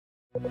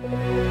Well,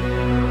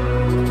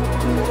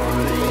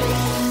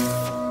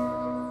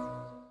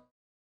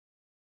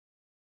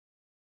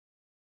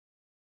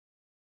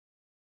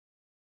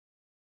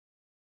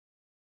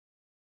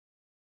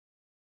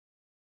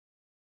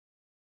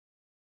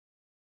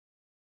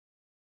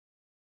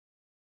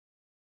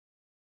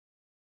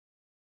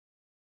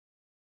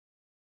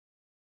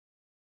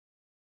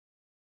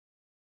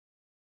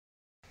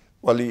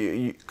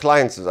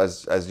 clients,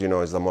 as you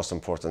know, is the most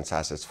important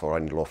assets for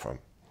any law firm.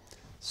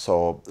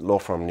 So law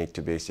firm need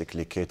to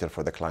basically cater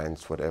for the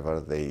clients, whatever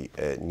they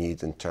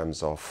need in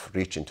terms of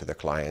reaching to the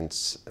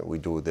clients. We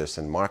do this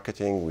in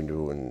marketing, we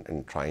do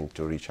in trying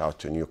to reach out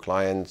to new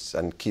clients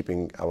and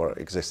keeping our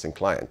existing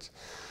clients.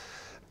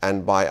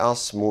 And by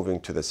us moving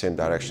to the same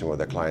direction where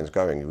the client's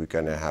going, we're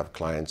going to have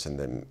clients in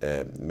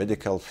the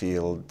medical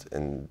field,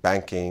 in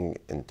banking,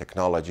 in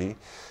technology.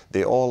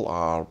 They all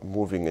are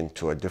moving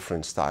into a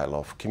different style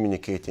of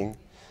communicating,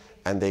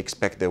 and they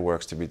expect their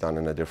works to be done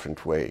in a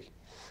different way.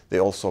 They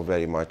also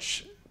very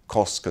much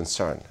cost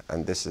concern,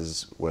 and this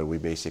is where we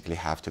basically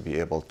have to be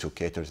able to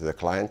cater to the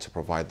client, to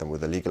provide them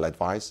with the legal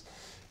advice,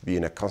 be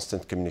in a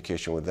constant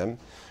communication with them,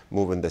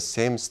 move in the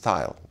same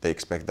style. They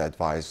expect the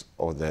advice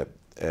or the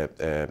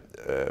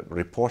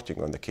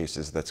reporting on the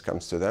cases that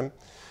comes to them,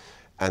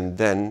 and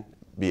then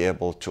be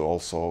able to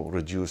also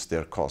reduce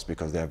their costs,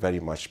 because they are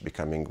very much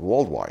becoming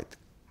worldwide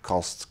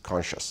cost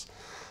conscious.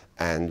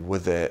 And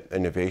with the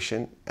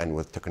innovation and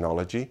with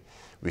technology,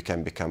 we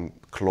can become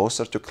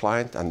closer to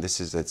client, and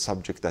this is a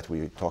subject that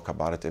we talk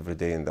about it every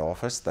day in the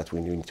office, that we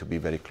need to be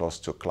very close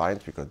to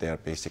client, because they are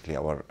basically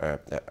our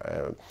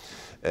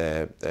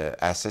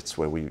assets,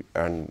 where we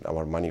earn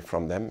our money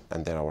from them,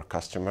 and they're our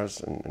customers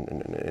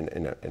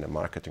in a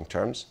marketing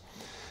terms.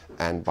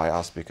 And by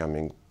us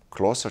becoming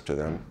closer to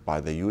them by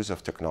the use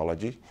of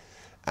technology,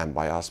 and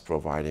by us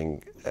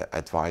providing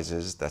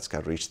advices that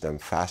can reach them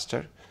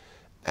faster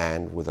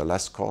and with a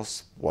less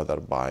cost, whether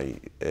by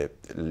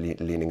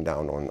leaning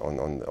down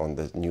on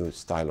the new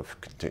style of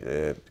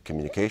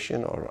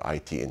communication or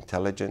IT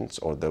intelligence,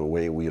 or the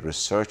way we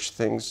research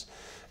things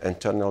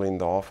internally in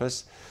the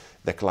office,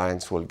 the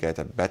clients will get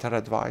a better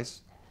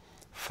advice,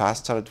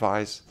 faster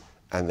advice,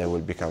 and they will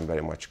become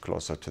very much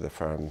closer to the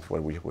firm,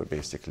 where we will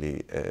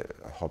basically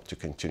hope to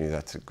continue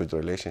that good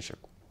relationship.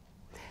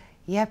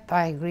 Yep,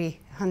 I agree,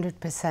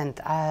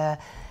 100%.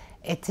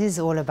 It is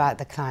all about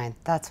the client.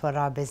 That's what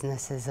our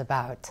business is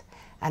about.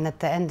 And at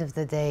the end of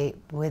the day,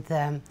 with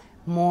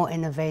more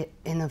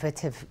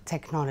innovative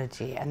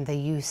technology and the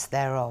use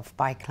thereof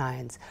by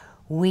clients,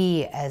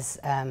 we as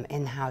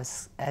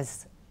in-house,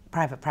 as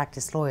private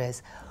practice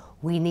lawyers,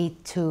 we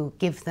need to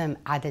give them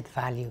added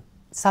value,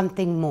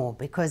 something more,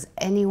 because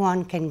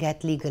anyone can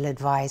get legal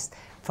advice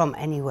from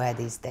anywhere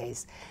these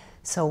days.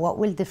 So what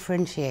will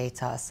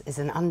differentiate us is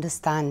an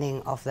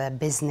understanding of their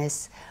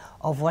business,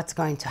 of what's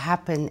going to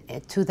happen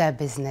to their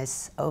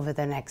business over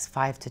the next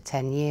 5 to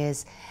 10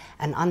 years,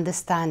 an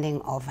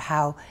understanding of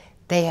how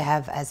they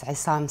have, as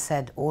Essam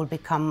said, all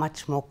become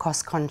much more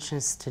cost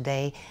conscious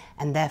today,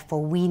 and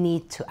therefore we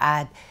need to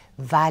add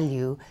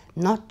value,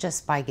 not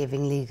just by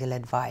giving legal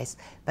advice,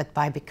 but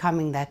by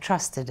becoming their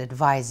trusted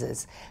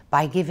advisors,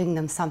 by giving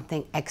them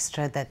something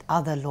extra that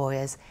other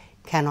lawyers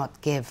cannot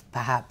give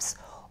perhaps,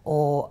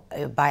 or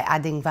by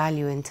adding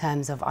value in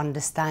terms of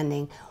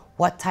understanding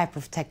what type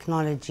of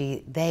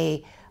technology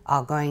they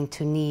are going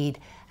to need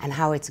and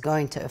how it's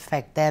going to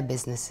affect their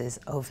businesses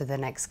over the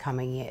next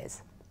coming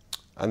years.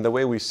 And the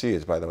way we see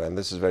it, by the way, and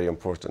this is very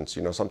important,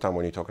 you know, sometimes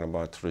when you're talking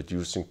about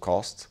reducing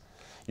cost,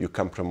 you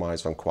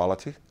compromise on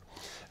quality.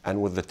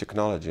 And with the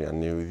technology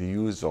and the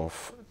use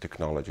of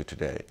technology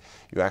today,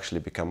 you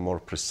actually become more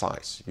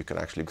precise. You can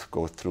actually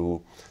go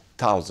through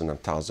thousands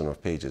and thousands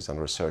of pages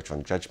and research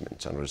on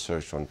judgments and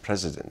research on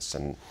precedents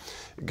and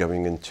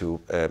going into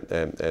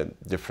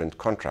different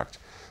contracts.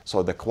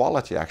 So the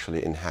quality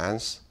actually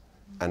enhance,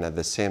 and at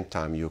the same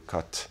time you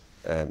cut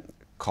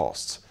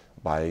costs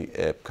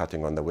by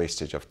cutting on the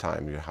wastage of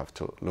time. You have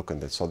to look at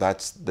this. So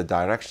that's the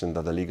direction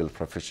that the legal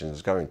profession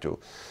is going to,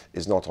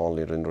 is not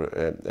only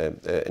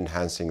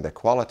enhancing the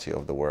quality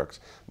of the work,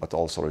 but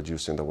also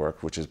reducing the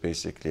work, which is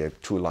basically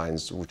 2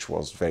 lines, which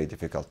was very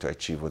difficult to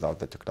achieve without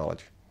the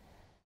technology.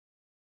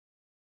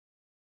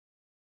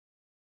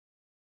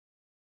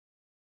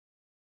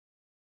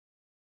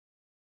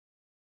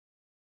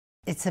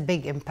 It's a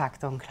big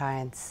impact on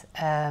clients.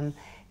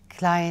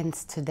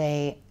 Clients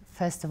today,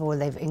 first of all,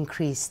 they've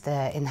increased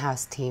their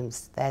in-house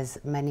teams. There's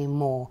many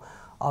more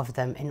of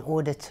them in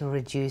order to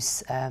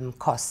reduce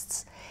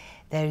costs.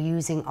 They're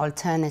using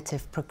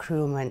alternative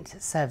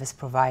procurement service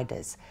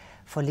providers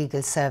for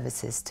legal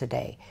services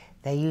today.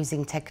 They're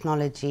using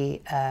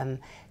technology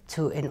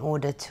in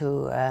order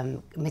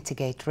to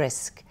mitigate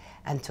risk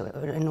and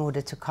in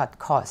order to cut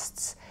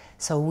costs.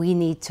 So we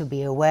need to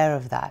be aware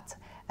of that.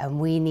 And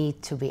we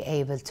need to be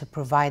able to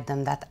provide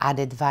them that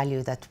added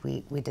value that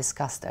we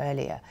discussed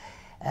earlier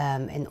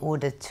in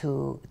order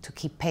to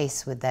keep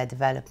pace with their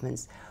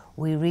developments.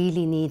 We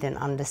really need an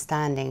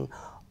understanding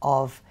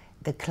of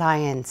the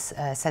client's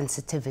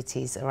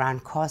sensitivities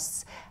around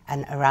costs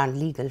and around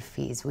legal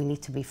fees. We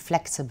need to be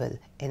flexible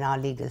in our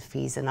legal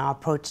fees and our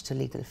approach to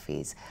legal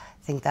fees.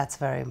 I think that's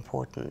very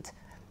important.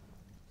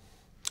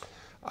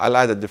 I'll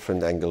add a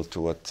different angle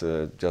to what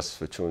Just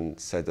Foutoun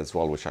said as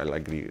well, which I'll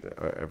agree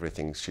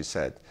everything she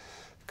said.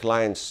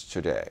 Clients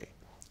today,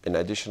 in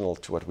addition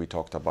to what we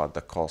talked about,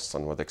 the costs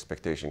and what the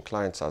expectation,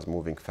 clients are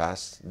moving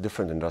fast,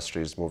 different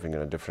industries moving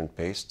at a different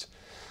pace.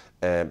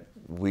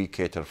 We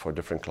cater for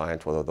different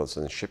clients, whether that's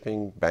in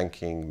shipping,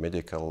 banking,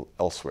 medical,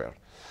 elsewhere.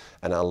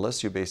 And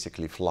unless you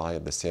basically fly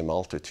at the same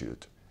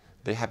altitude,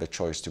 they have a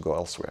choice to go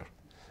elsewhere.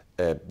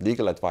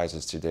 Legal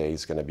advisors today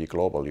is going to be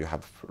global. You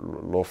have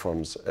law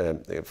firms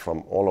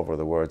from all over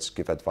the world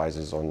give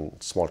advices on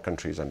small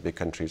countries and big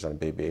countries, and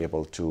they be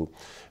able to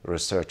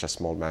research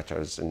small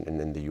matters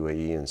in the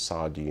UAE, in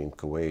Saudi, in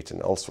Kuwait,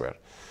 and elsewhere.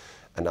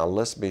 And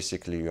unless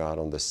basically you are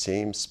on the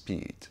same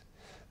speed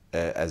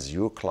as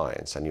your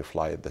clients and you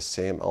fly at the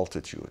same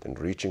altitude and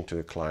reaching to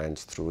the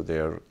clients through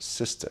their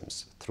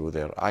systems, through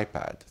their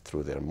iPad,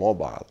 through their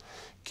mobile,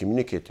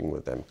 communicating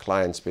with them.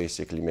 Clients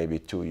basically maybe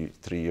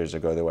 2-3 years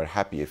ago, they were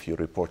happy if you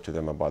report to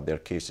them about their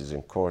cases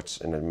in courts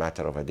in a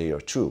matter of a day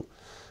or two.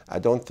 I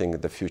don't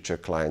think the future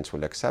clients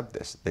will accept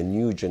this. The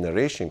new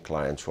generation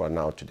clients who are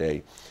now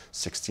today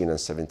 16 and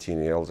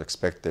 17-year-olds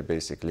expect they're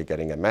basically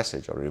getting a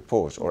message or a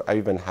report or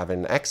even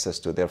having access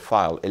to their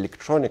file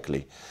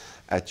electronically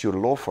at your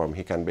law firm.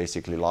 He can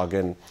basically log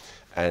in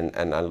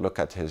and look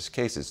at his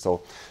cases.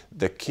 So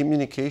the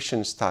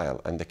communication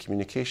style and the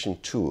communication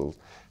tool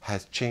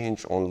has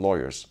changed on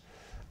lawyers,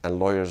 and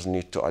lawyers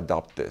need to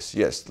adopt this.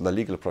 Yes, the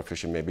legal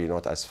profession may be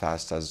not as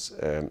fast as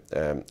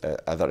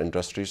other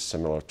industries,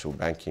 similar to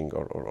banking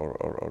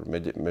or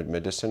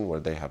medicine, where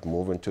they have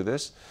moved into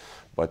this,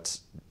 but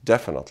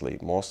definitely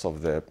most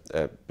of the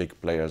big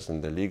players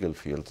in the legal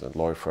field and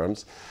law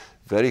firms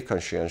very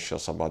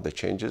conscientious about the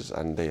changes,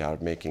 and they are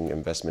making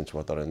investments,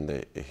 whether in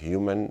the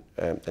human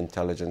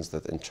intelligence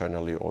that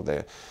internally or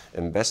the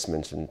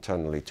investments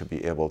internally to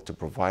be able to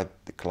provide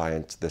the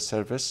client the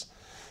service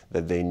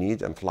that they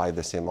need and fly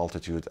the same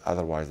altitude.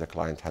 Otherwise, the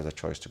client has a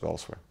choice to go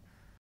elsewhere.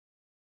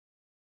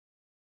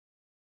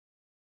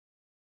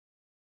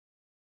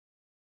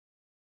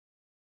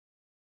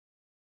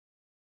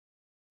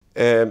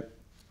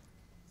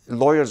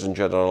 Lawyers in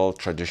general,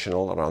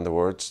 traditional around the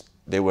world,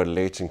 they were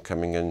late in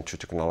coming into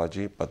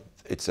technology, but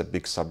it's a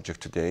big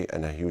subject today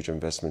and a huge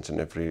investment in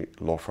every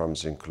law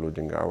firms,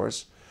 including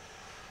ours.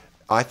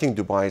 I think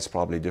Dubai is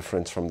probably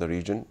different from the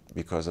region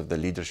because of the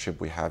leadership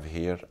we have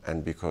here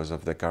and because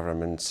of the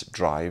government's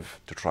drive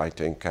to try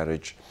to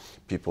encourage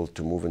people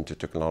to move into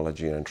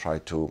technology and try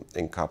to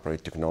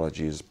incorporate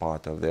technology as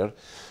part of their,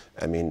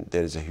 I mean,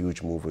 there is a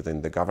huge move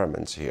within the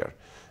governments here.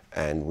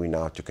 And we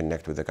now, to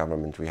connect with the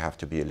government, we have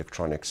to be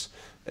electronics,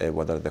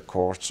 whether the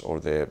courts or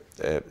the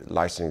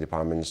licensing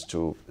departments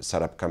to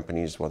set up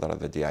companies, whether at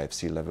the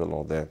DIFC level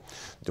or the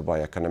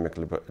Dubai Economic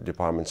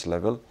Department's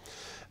level.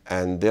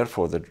 And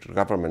therefore, the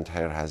government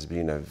here has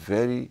been a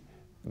very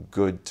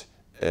good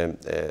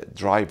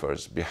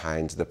drivers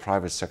behind the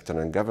private sector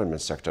and government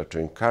sector to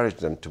encourage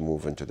them to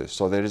move into this.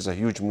 So there is a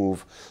huge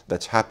move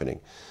that's happening.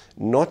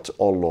 Not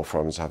all law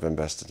firms have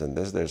invested in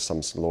this. There's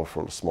some small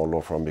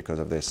law firm, because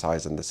of their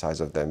size and the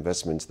size of the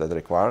investments that they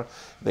require,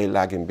 they're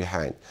lagging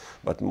behind.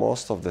 But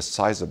most of the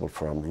sizable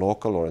firm,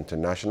 local or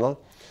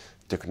international,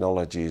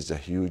 technology is a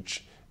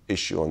huge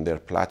issue on their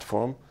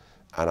platform.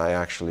 And I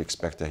actually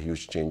expect a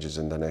huge changes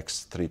in the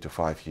next 3 to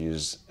 5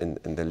 years in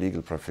the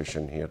legal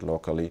profession here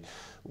locally,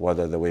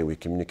 whether the way we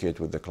communicate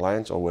with the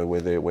clients or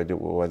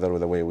whether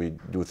the way we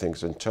do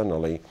things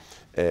internally,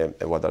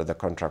 whether the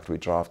contract we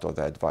draft or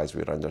the advice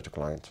we render to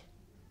clients.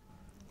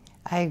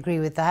 I agree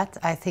with that.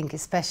 I think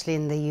especially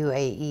in the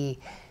UAE,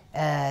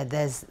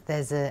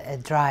 there's a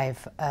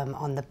drive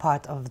on the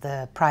part of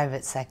the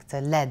private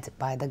sector led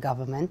by the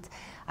government.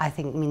 I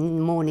think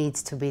more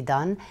needs to be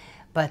done,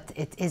 but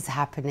it is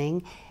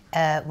happening.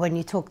 When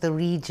you talk the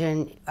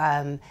region,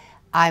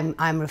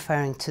 I'm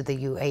referring to the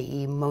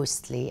UAE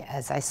mostly.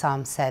 As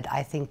Essam said,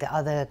 I think the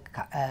other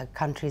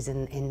countries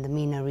in the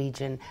MENA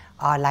region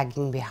are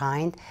lagging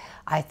behind.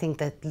 I think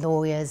that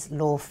lawyers,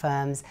 law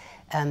firms,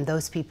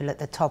 those people at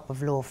the top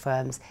of law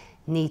firms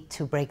need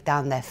to break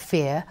down their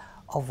fear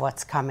of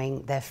what's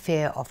coming, their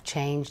fear of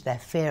change, their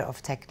fear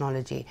of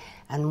technology.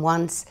 And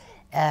once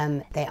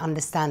they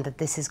understand that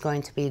this is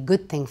going to be a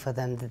good thing for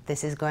them, that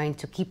this is going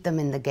to keep them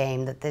in the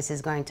game, that this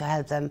is going to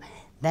help them,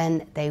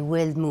 then they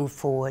will move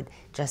forward,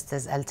 just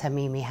as Al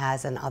Tamimi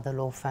has and other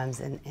law firms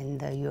in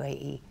the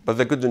UAE. But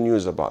the good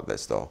news about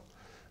this, though,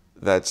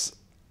 that's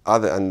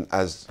and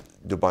as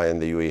Dubai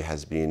and the UAE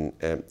has been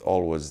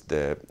always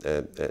the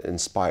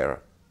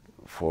inspire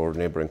for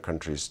neighboring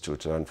countries to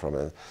learn from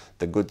it.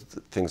 The good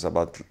things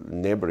about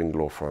neighboring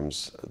law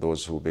firms,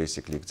 those who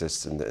basically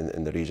exist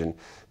in the region,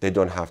 they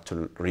don't have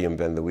to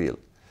reinvent the wheel.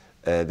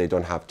 They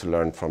don't have to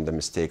learn from the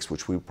mistakes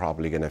which we're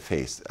probably going to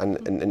face.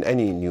 And in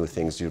any new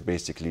things, you're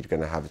basically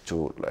going to have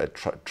to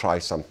try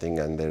something,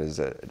 and there is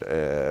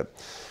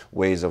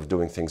ways of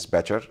doing things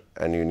better,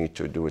 and you need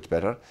to do it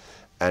better.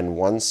 And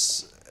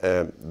once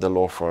the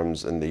law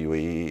firms in the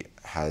UAE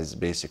has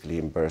basically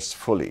embraced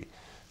fully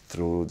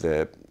through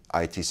the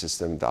IT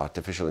system, the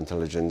artificial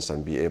intelligence,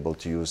 and be able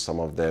to use some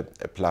of the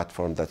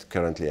platform that's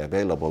currently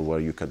available where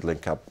you could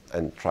link up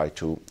and try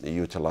to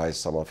utilize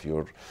some of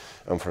your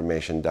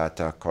information,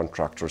 data,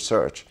 contract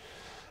research.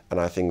 And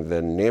I think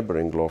the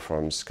neighboring law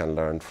firms can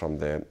learn from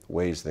the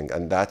ways,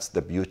 and that's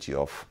the beauty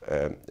of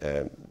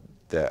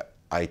the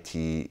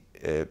IT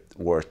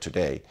world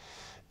today.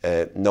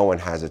 No one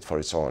has it for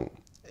its own.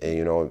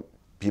 You know,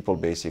 people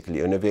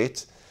basically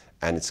innovate,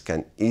 and it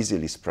can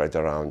easily spread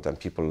around, and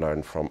people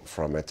learn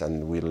from it,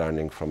 and we're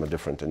learning from a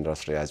different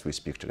industry as we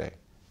speak today.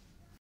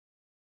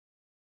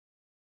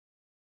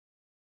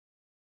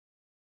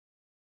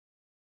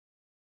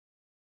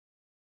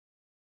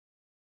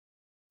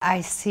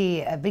 I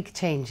see big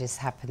changes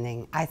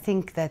happening. I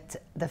think that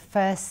the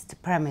first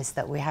premise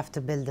that we have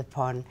to build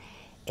upon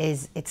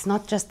is it's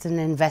not just an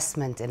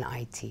investment in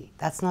IT.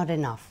 That's not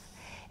enough.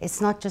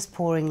 It's not just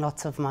pouring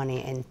lots of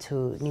money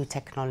into new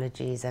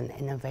technologies and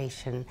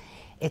innovation.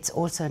 It's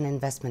also an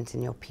investment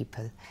in your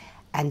people.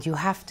 And you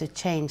have to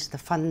change the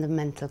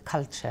fundamental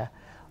culture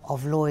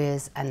of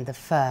lawyers and the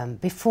firm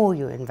before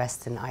you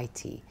invest in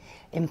IT.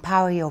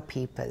 Empower your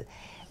people.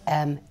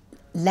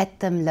 Let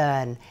them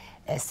learn.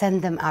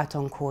 Send them out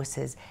on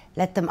courses.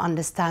 Let them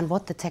understand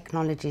what the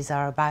technologies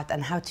are about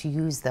and how to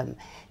use them.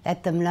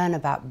 Let them learn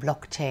about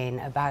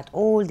blockchain, about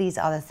all these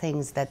other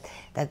things that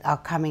are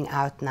coming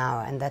out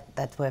now and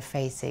that we're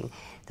facing.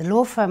 The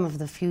law firm of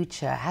the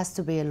future has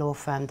to be a law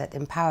firm that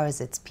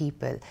empowers its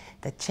people,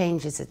 that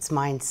changes its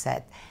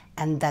mindset,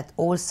 and that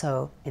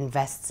also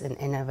invests in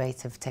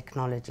innovative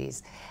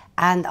technologies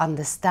and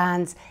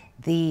understands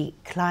the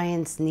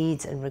client's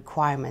needs and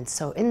requirements.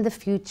 So in the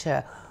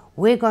future,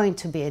 we're going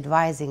to be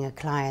advising a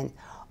client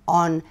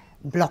on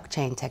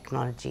blockchain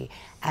technology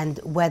and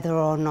whether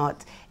or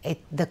not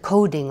the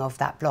coding of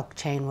that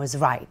blockchain was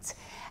right.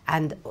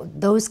 And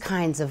those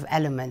kinds of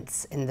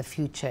elements in the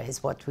future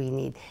is what we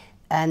need.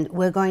 And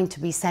we're going to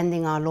be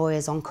sending our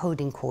lawyers on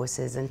coding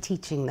courses and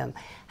teaching them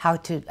how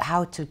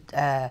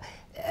to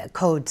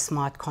code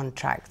smart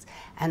contracts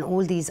and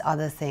all these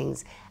other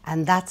things.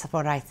 And that's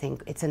what I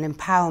think. It's an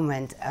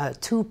empowerment,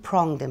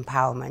 two-pronged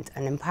empowerment,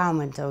 an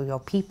empowerment of your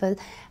people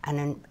and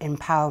an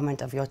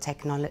empowerment of your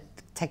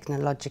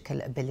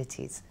technological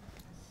abilities.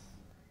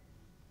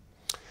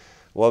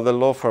 Well, the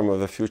law firm of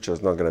the future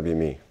is not going to be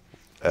me.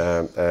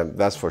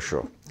 That's for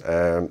sure,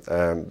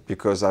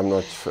 because I'm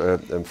not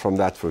from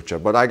that future.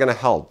 But I'm going to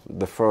help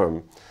the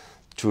firm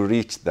to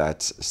reach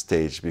that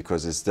stage,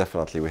 because it's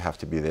definitely we have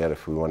to be there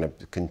if we want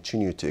to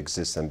continue to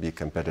exist and be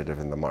competitive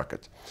in the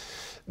market.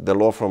 The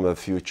law firm of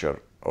the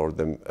future, or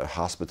the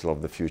hospital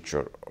of the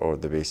future, or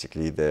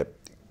basically the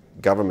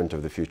government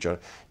of the future,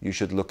 you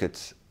should look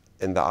at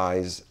in the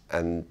eyes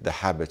and the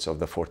habits of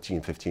the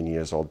 14, 15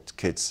 years old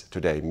kids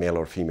today, male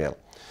or female.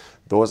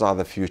 Those are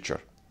the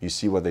future. You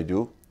see what they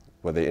do,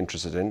 what they're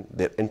interested in.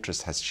 Their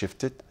interest has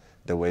shifted.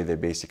 The way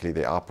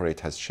they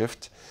operate has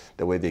shifted.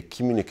 The way they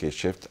communicate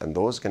shift. And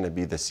those are going to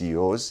be the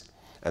CEOs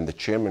and the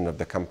chairman of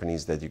the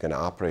companies that you're going to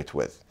operate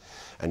with.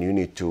 And you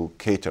need to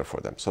cater for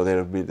them. So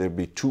there'll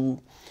be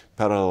two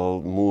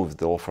parallel moves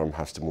the law firm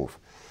has to move.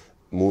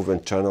 Move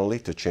internally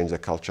to change the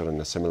culture in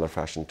a similar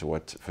fashion to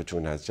what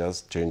Foutoun has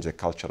just changed the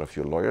culture of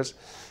your lawyers.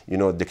 You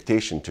know,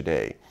 dictation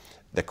today,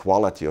 the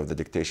quality of the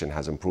dictation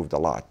has improved a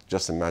lot.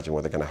 Just imagine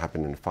what's going to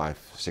happen in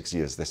 5, 6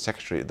 years.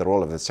 The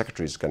role of the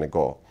secretary is going to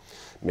go.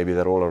 Maybe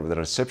the role of the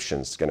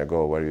receptionist is going to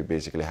go, where you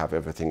basically have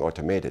everything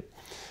automated.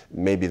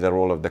 Maybe the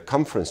role of the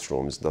conference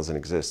rooms doesn't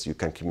exist. You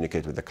can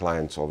communicate with the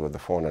clients over the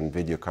phone and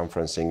video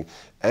conferencing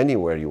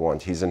anywhere you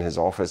want. He's in his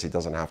office. He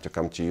doesn't have to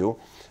come to you,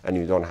 and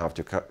you don't have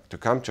to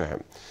come to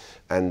him.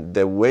 And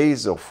the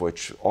ways of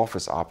which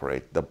office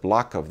operate, the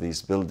block of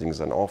these buildings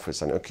and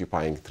office and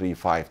occupying 3,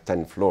 5,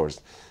 10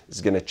 floors is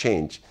going to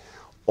change.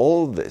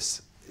 All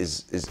this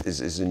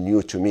is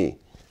new to me,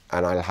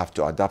 and I'll have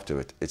to adapt to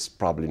it. It's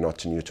probably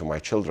not new to my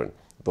children.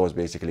 Those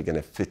basically going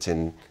to fit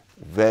in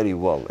very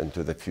well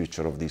into the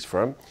future of this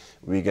firm.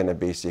 We're going to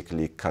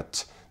basically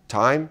cut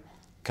time,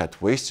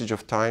 cut wastage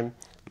of time,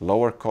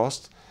 lower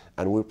cost,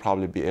 and we'll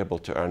probably be able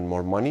to earn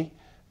more money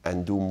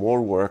and do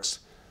more works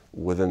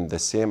within the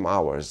same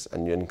hours.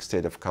 And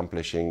instead of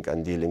accomplishing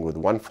and dealing with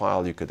one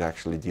file, you could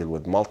actually deal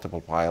with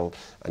multiple files,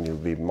 and you'll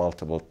be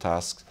multiple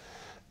tasks.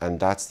 And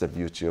that's the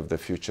beauty of the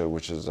future,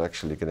 which is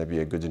actually going to be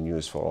a good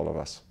news for all of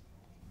us.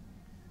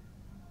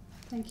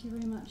 Thank you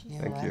very much.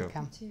 Thank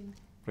you.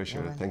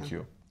 Appreciate it. Thank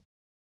you.